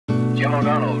Jim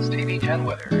O'Donnell's TV 10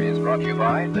 weather is brought to you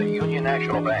by the Union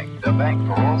National Bank, the bank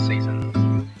for all seasons.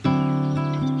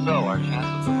 So, our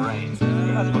chances of rain.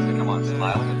 You're not supposed to come on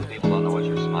smiling if people don't know what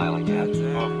you're smiling at.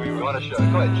 Well, if we You want to show? Go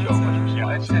ahead and show them what you're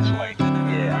smiling. it's late.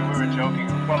 Yeah. We were joking.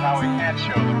 Well, how we can't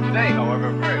show them today,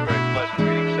 however, very, very pleasant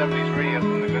reading. 73 up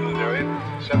in the Midland area,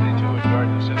 72 in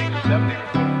Garden City, 70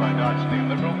 reported by Dodge City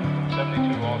Liberal,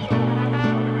 72 also.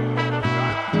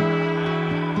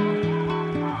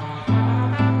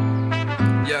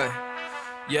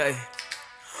 Yeah.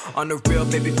 On the real,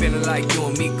 baby, feeling like you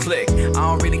and me click. I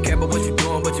don't really care about what you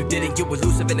doing, but you did it. You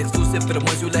elusive and exclusive for the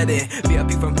ones you let in.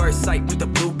 VIP from first sight with the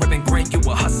blue ribbon grin. You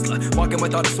a hustler, walking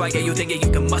with all the swagger you thinking you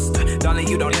can muster. Darling,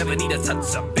 you don't ever need a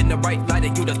touch up. In the right light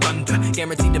and you the thunder,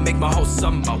 guaranteed to make my whole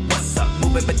summer. What's up?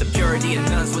 Moving with the purity and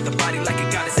nuns with the body like a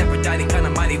goddess. Aphrodite, kinda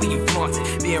mighty when you flaunt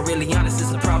it. Being really honest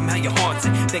is a problem, how you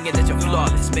haunted. Thinking that you're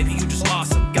flawless, baby, you just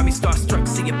awesome. Got me starstruck,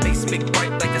 see your face big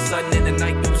bright like the sun in the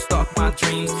night. You stalk my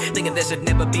dreams, thinking there should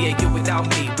never be a you without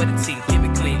me. But it seems, keep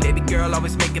it clean, baby girl,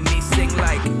 always making me sing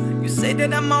like. You say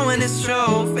that I'm on when it's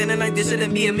true, feeling like this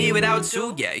shouldn't be a me without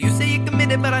you. Yeah, you say you're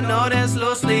committed, but I know that's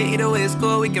loosely. Either way it's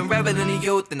cool, we can revel in the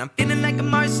youth. And I'm feeling like a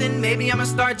Martian, maybe I'm a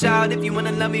star child. If you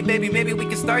wanna love me, baby, maybe we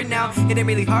can start now. It ain't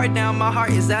really hard now, my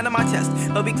heart is out of my chest.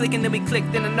 But we clicking, then we click,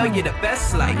 then I know you're the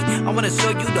best. Like, I wanna show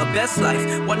you the best life,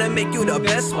 wanna make you the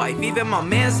best wife. Even my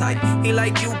man's height, he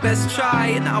like you best try.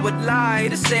 And I would lie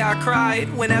to say I cried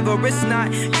whenever it's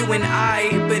not you and I.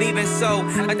 But even so,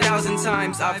 1,000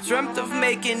 times I've dreamt of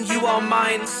making you all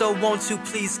mine. So won't you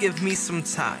please give me some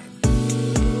time?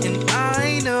 And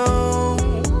I know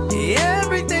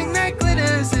everything that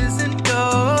glitters isn't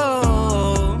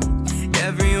gold.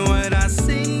 Every word I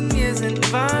sing isn't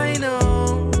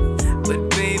vinyl. But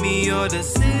baby, your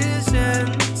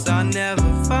decisions are never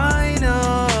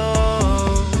final.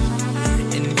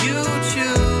 And you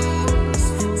choose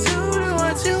to do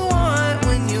what you want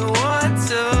when you want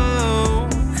to,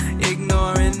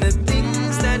 ignoring the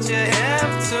things that you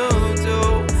have to do.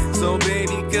 So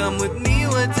baby, come with me,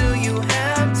 what do you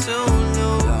have to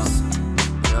lose?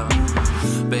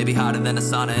 Baby, hotter than a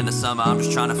sauna in the summer. I'm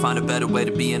just trying to find a better way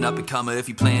to be an up-and-comer. If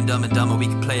you playing dumb and dumber, we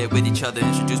can play it with each other.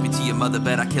 Introduce me to your mother,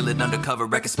 bet I kill it undercover.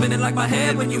 Record spinning like my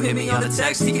head when you hit me on the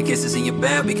text. Sneaking kisses in your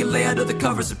bed, we can lay under the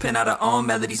covers and pen out our own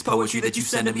melodies. Poetry that you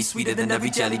send to me, sweeter than every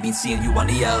jelly bean. Seeing you on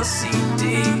the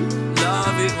LCD.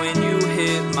 Love it when you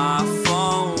hit my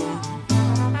phone,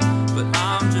 but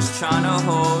I'm just trying to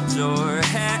hold your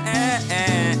hand.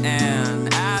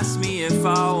 Ask me if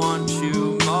I want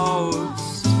you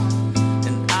most,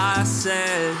 and I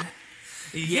said,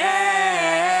 yeah.